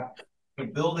 and the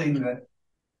building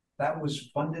that was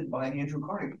funded by Andrew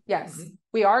Carnegie. Yes,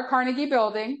 we are Carnegie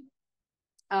Building.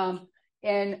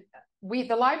 And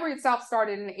the library itself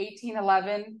started in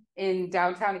 1811 in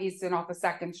downtown Easton off of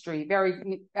 2nd Street,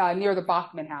 very near the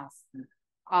Bachman House.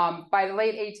 By the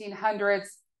late 1800s,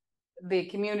 the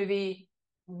community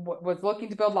was looking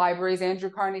to build libraries.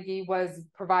 Andrew Carnegie was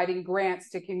providing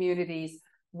grants to communities.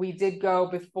 We did go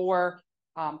before,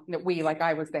 like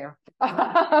I was there.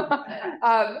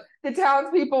 The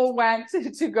townspeople went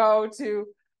to go to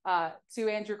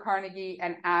Andrew Carnegie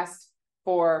and asked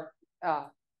for a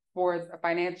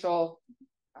financial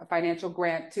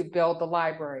grant to build the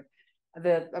library.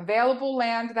 The available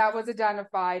land that was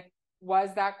identified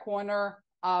was that corner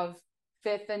of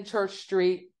 5th and Church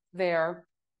Street there,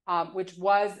 which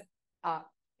was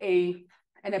an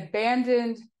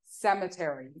abandoned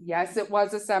cemetery. Yes, it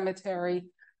was a cemetery.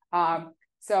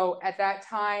 So at that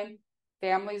time,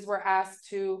 families were asked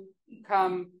to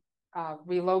come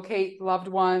relocate loved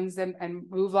ones and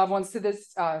move loved ones to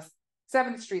this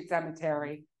 7th Street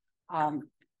Cemetery. And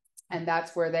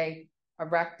that's where they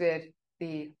erected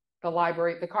the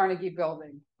library, the Carnegie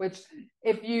Building, which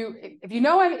if you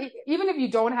know, even if you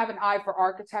don't have an eye for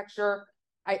architecture,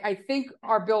 I think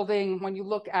our building, when you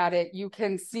look at it, you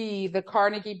can see the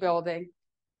Carnegie Building.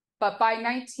 But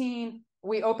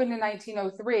we opened in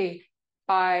 1903.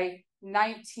 By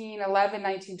 1911,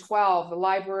 1912, the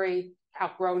library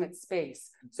outgrown its space.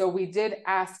 So we did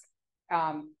ask,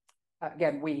 the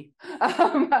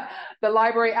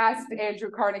library asked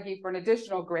Andrew Carnegie for an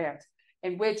additional grant,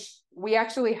 in which we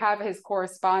actually have his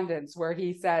correspondence where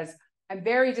he says, "I'm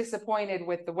very disappointed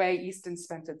with the way Easton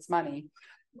spent its money.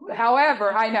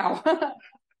 However," I know,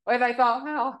 and I thought,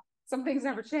 well, some things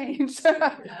never change,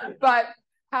 but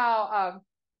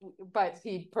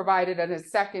he provided a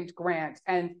second grant.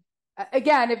 And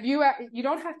again, if you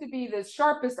don't have to be the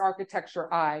sharpest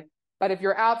architecture eye, but if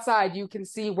you're outside, you can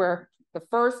see where the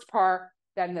first part,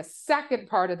 then the second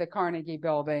part of the Carnegie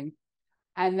Building,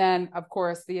 and then of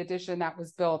course the addition that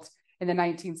was built in the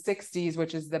 1960s,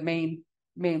 which is the main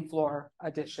floor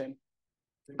addition.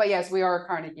 But yes, we are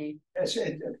Carnegie. It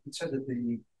said that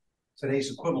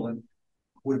today's equivalent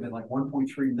would have been like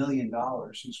 $1.3 million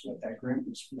is what that grant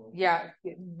was for. Yeah,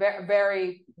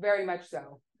 very, very much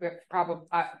so.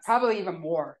 Probably even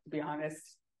more, to be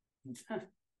honest.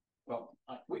 Well,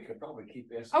 we could probably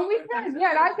keep asking. Oh, we can.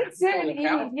 Yeah, I could sit and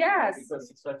eat. Yes. Because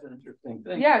it's such an interesting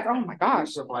thing. Yes. Oh my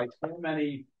gosh. We provide so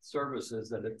many services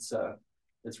that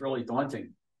it's really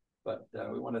daunting. But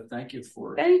we want to thank you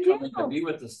for coming to be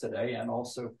with us today, and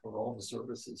also for all the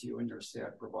services you and your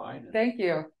staff provide. Thank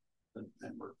you. And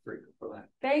we're grateful for that.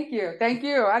 Thank you. And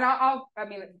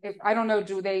if I don't know,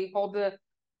 do they hold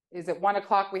is it 1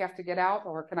 o'clock we have to get out,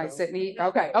 or can I sit and eat?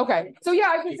 Okay. So yeah,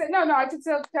 I can sit. No, I can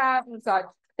still chat and such.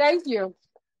 Thank you.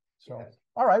 So,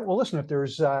 all right. Well, listen, if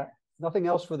there's nothing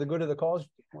else for the good of the cause,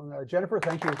 Jennifer,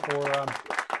 thank you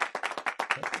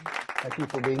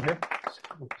for being here.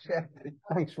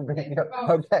 Thanks for being here.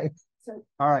 Okay.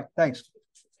 All right. Thanks.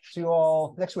 See you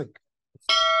all next week.